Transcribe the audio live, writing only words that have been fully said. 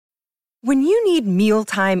When you need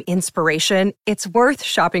mealtime inspiration, it's worth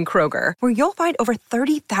shopping Kroger, where you'll find over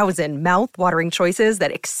 30,000 mouth-watering choices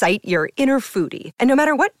that excite your inner foodie. And no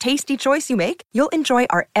matter what tasty choice you make, you'll enjoy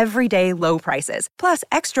our everyday low prices, plus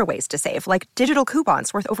extra ways to save, like digital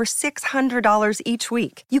coupons worth over $600 each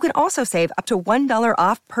week. You can also save up to $1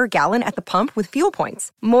 off per gallon at the pump with fuel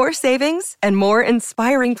points. More savings and more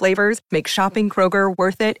inspiring flavors make shopping Kroger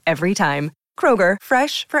worth it every time. Kroger,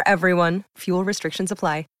 fresh for everyone. Fuel restrictions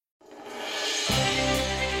apply.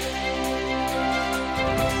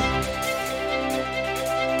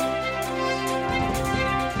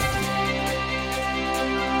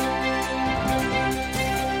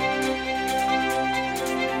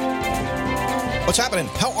 What's happening?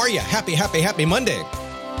 How are you? Happy Monday.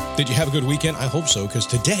 Did you have a good weekend? I hope so, because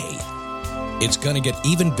today it's going to get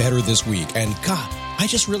even better this week. And God, I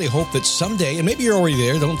just really hope that someday, and maybe you're already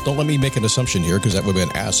there, don't let me make an assumption here, because that would be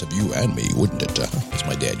an ass of you and me, wouldn't it? As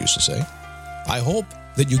my dad used to say. I hope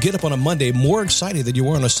that you get up on a Monday more excited than you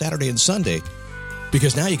were on a Saturday and Sunday,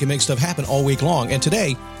 because now you can make stuff happen all week long. And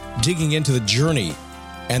today, digging into the journey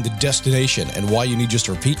and the destination and why you need just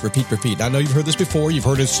to repeat. I know you've heard this before. You've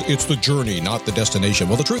heard it's the journey, not the destination.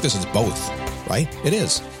 Well, the truth is it's both, right? It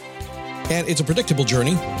is. And it's a predictable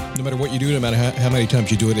journey. No matter what you do, no matter how many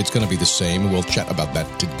times you do it, it's going to be the same. We'll chat about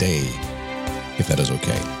that today, if that is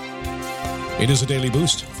okay. It is a daily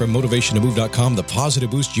boost from motivationtomove.com, the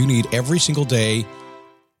positive boost you need every single day.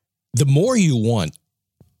 The more you want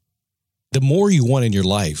in your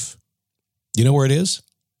life, you know where it is?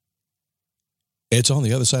 It's on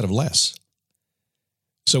the other side of less.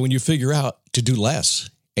 So when you figure out to do less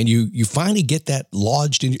and you finally get that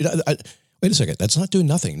lodged in your... Wait a second. That's not doing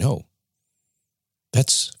nothing. No.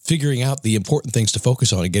 That's figuring out the important things to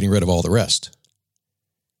focus on and getting rid of all the rest.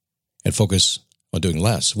 And focus on doing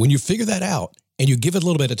less. When you figure that out and you give it a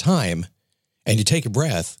little bit of time and you take a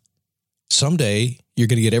breath, someday you're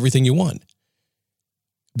going to get everything you want.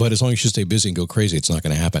 But as long as you stay busy and go crazy, it's not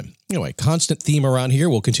going to happen. Anyway, constant theme around here.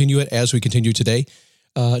 We'll continue it as we continue today.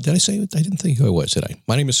 Did I say it? I didn't think who I was, did I?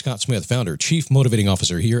 My name is Scott Smith, founder, chief motivating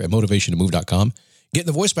officer here at motivationtomove.com. Getting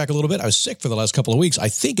the voice back a little bit. I was sick for the last couple of weeks. I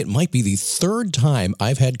think it might be the third time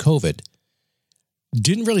I've had COVID.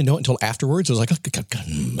 Didn't really know it until afterwards. I was like, oh,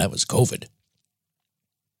 that was COVID.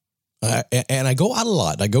 And I go out a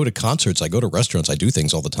lot. I go to concerts. I go to restaurants. I do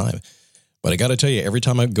things all the time. But I got to tell you, every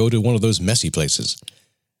time I go to one of those messy places,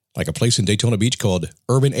 like a place in Daytona Beach called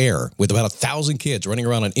Urban Air with about 1,000 kids running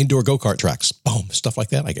around on indoor go-kart tracks. Boom, stuff like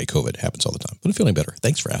that. I get COVID. Happens all the time. But I'm feeling better.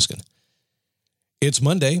 Thanks for asking. It's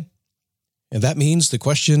Monday, and that means the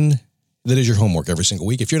question that is your homework every single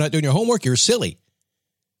week. If you're not doing your homework, you're silly.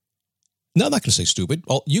 No, I'm not going to say stupid.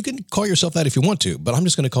 Well, you can call yourself that if you want to, but I'm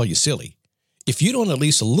just going to call you silly. If you don't at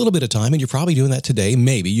least a little bit of time, and you're probably doing that today,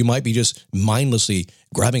 maybe you might be just mindlessly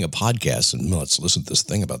grabbing a podcast and let's listen to this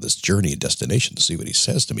thing about this journey and destination to see what he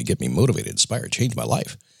says to me, get me motivated, inspired, change my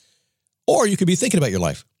life. Or you could be thinking about your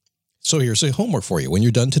life. So here's a homework for you. When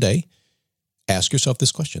you're done today, ask yourself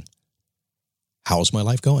this question. How's my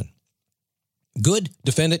life going? Good,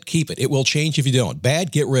 defend it, keep it. It will change if you don't.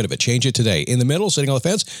 Bad, get rid of it. Change it today. In the middle, sitting on the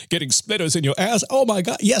fence, getting splitters in your ass. Oh my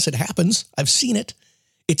God. Yes, it happens. I've seen it.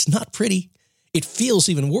 It's not pretty. It feels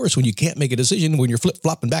even worse when you can't make a decision, when you're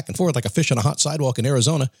flip-flopping back and forth like a fish on a hot sidewalk in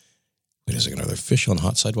Arizona. Wait a second, are there fish on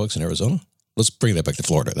hot sidewalks in Arizona? Let's bring that back to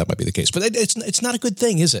Florida. That might be the case. But it's not a good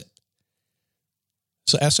thing, is it?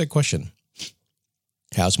 So ask that question.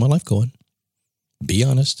 How's my life going? Be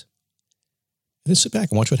honest. And then sit back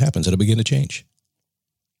and watch what happens. It'll begin to change.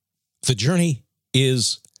 The journey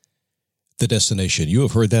is the destination. You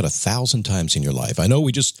have heard that 1,000 times in your life. I know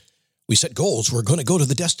we set goals. We're going to go to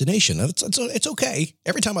the destination. It's okay.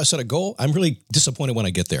 Every time I set a goal, I'm really disappointed when I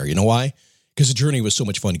get there. You know why? Because the journey was so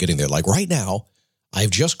much fun getting there. Like right now, I've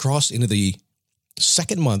just crossed into the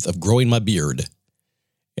second month of growing my beard.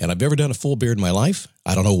 And I've never done a full beard in my life.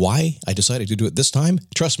 I don't know why I decided to do it this time.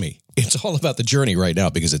 Trust me, it's all about the journey right now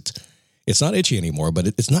because it's not itchy anymore, but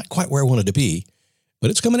it's not quite where I wanted to be. But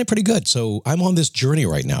it's coming in pretty good. So I'm on this journey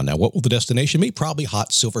right now. Now, what will the destination be? Probably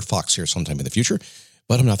hot silver fox here sometime in the future.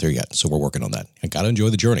 But I'm not there yet, so we're working on that. I got to enjoy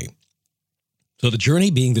the journey. So the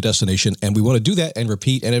journey being the destination, and we want to do that and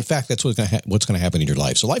repeat. And in fact, that's what's going to happen in your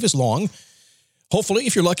life. So life is long. Hopefully,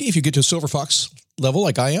 if you're lucky, if you get to a silver fox level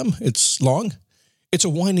like I am, it's long. It's a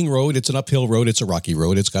winding road. It's an uphill road. It's a rocky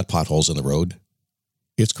road. It's got potholes in the road.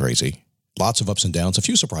 It's crazy. Lots of ups and downs, a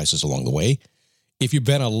few surprises along the way. If you've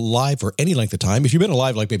been alive for any length of time, if you've been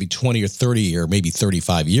alive like maybe 20 or 30 or maybe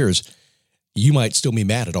 35 years, you might still be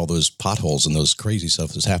mad at all those potholes and those crazy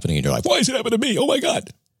stuff that's happening in your life. Why is it happening to me? Oh, my God.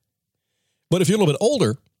 But if you're a little bit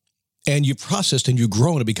older and you've processed and you've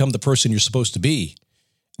grown to become the person you're supposed to be,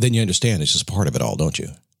 then you understand it's just part of it all, don't you?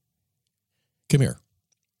 Come here.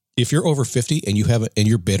 If you're over 50 and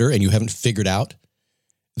you're bitter and you haven't figured out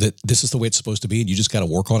that this is the way it's supposed to be and you just got to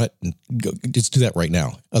work on it, and just do that right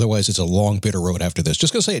now. Otherwise, it's a long, bitter road after this.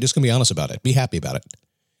 Just going to say it. Just going to be honest about it. Be happy about it.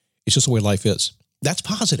 It's just the way life is. That's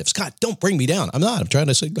positive. Scott, don't bring me down. I'm not. I'm trying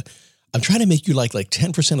to make you like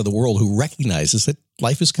 10% of the world who recognizes that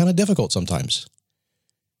life is kind of difficult sometimes.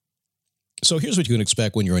 So here's what you can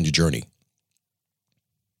expect when you're on your journey.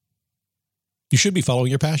 You should be following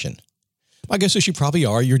your passion. My guess is you probably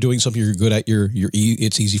are. You're doing something you're good at.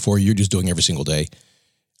 It's easy for you. You're just doing every single day.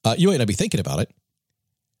 You might not be thinking about it,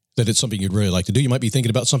 that it's something you'd really like to do. You might be thinking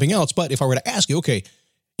about something else. But if I were to ask you, okay,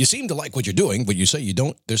 you seem to like what you're doing, but you say you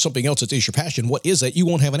don't, there's something else that is your passion. What is that? You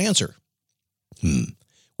won't have an answer.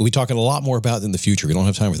 We'll be talking a lot more about it in the future. We don't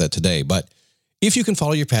have time for that today. But if you can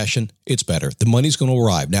follow your passion, it's better. The money's going to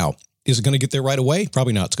arrive. Now, is it going to get there right away?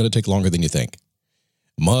 Probably not. It's going to take longer than you think.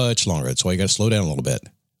 Much longer. That's why you got to slow down a little bit.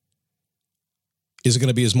 Is it going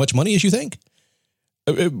to be as much money as you think?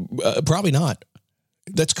 Probably not.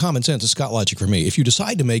 That's common sense. It's Scott logic for me. If you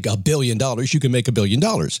decide to make $1 billion, you can make $1 billion.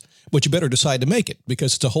 But you better decide to make it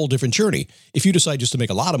because it's a whole different journey. If you decide just to make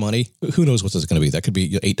a lot of money, who knows what that's going to be? That could be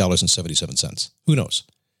 $8.77. Who knows?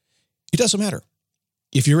 It doesn't matter.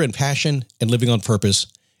 If you're in passion and living on purpose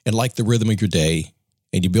and like the rhythm of your day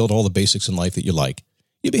and you build all the basics in life that you like,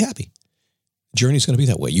 you'll be happy. The journey's going to be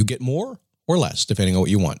that way. You get more or less, depending on what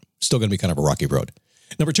you want. Still going to be kind of a rocky road.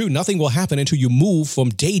 Number 2, nothing will happen until you move from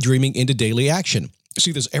daydreaming into daily action.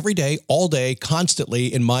 See this every day, all day,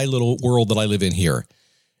 constantly in my little world that I live in here.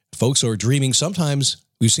 Folks are dreaming. Sometimes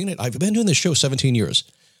we've seen it. I've been doing this show 17 years.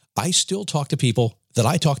 I still talk to people that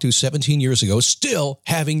I talked to 17 years ago, still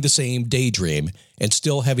having the same daydream and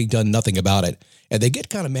still having done nothing about it. And they get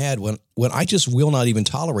kind of mad when I just will not even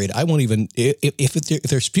tolerate it. I won't even, if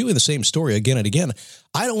they're spewing the same story again and again,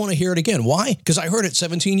 I don't want to hear it again. Why? Because I heard it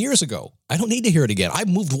 17 years ago. I don't need to hear it again. I've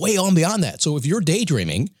moved way on beyond that. So if you're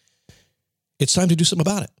daydreaming, it's time to do something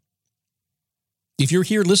about it. If you're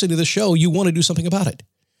here listening to the show, you want to do something about it.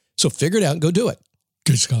 So figure it out and go do it.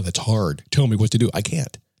 Good Scott, that's hard. Tell me what to do. I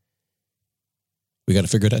can't. We got to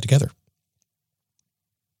figure it out together.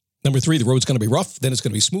 Number 3, the road's going to be rough, then it's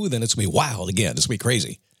going to be smooth, then it's going to be wild again. It's going to be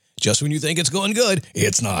crazy. Just when you think it's going good,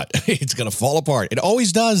 it's not. It's going to fall apart. It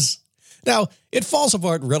always does. Now, it falls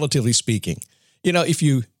apart relatively speaking. You know, if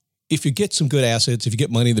you get some good assets, if you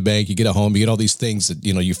get money in the bank, you get a home, you get all these things that,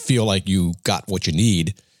 you know, you feel like you got what you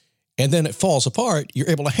need, and then it falls apart, you're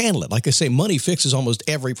able to handle it. Like I say, money fixes almost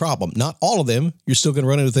every problem. Not all of them. You're still going to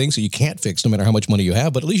run into things that you can't fix no matter how much money you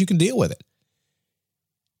have, but at least you can deal with it.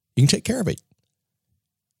 You can take care of it.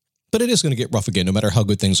 But it is going to get rough again, no matter how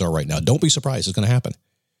good things are right now. Don't be surprised. It's going to happen.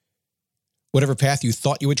 Whatever path you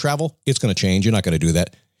thought you would travel, it's going to change. You're not going to do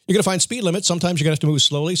that. You're going to find speed limits. Sometimes you're going to have to move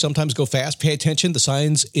slowly. Sometimes go fast. Pay attention. The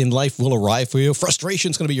signs in life will arrive for you.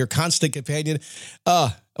 Frustration is going to be your constant companion.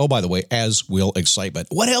 Oh, by the way, as will excitement.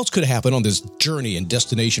 What else could happen on this journey and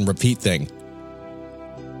destination repeat thing?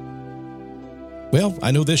 Well,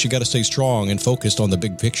 I know this. You got to stay strong and focused on the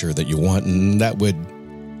big picture that you want, and that would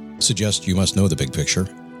suggest you must know the big picture.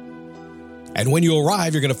 And when you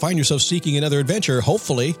arrive, you're going to find yourself seeking another adventure,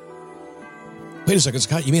 hopefully. Wait a second,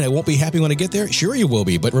 Scott, you mean I won't be happy when I get there? Sure you will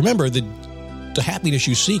be, but remember, the happiness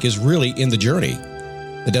you seek is really in the journey.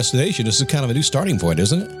 The destination is kind of a new starting point,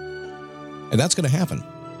 isn't it? And that's going to happen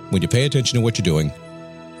when you pay attention to what you're doing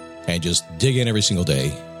and just dig in every single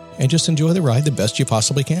day and just enjoy the ride the best you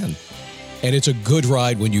possibly can. And it's a good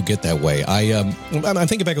ride when you get that way. I'm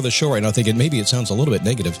thinking back of the show right now, thinking maybe it sounds a little bit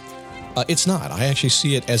negative. It's not. I actually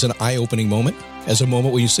see it as an eye-opening moment, as a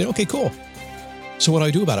moment where you say, okay, cool. So what do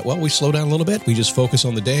I do about it? Well, we slow down a little bit. We just focus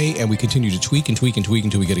on the day, and we continue to tweak and tweak and tweak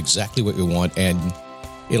until we get exactly what we want, and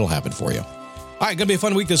it'll happen for you. All right, going to be a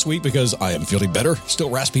fun week this week because I am feeling better. Still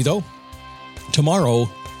raspy, though. Tomorrow,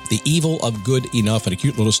 the evil of good enough, and a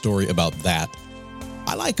cute little story about that.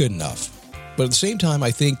 I like good enough. But at the same time,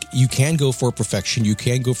 I think you can go for perfection. You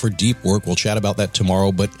can go for deep work. We'll chat about that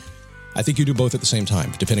tomorrow, but I think you do both at the same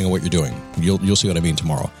time, depending on what you're doing. You'll see what I mean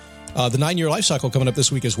tomorrow. The 9-year life cycle coming up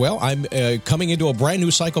this week as well. I'm coming into a brand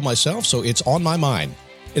new cycle myself, so it's on my mind.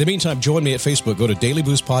 In the meantime, join me at Facebook. Go to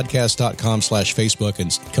dailyboostpodcast.com/Facebook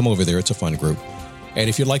and come over there. It's a fun group. And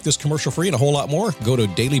if you'd like this commercial free and a whole lot more, go to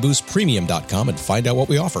dailyboostpremium.com and find out what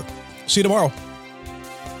we offer. See you tomorrow.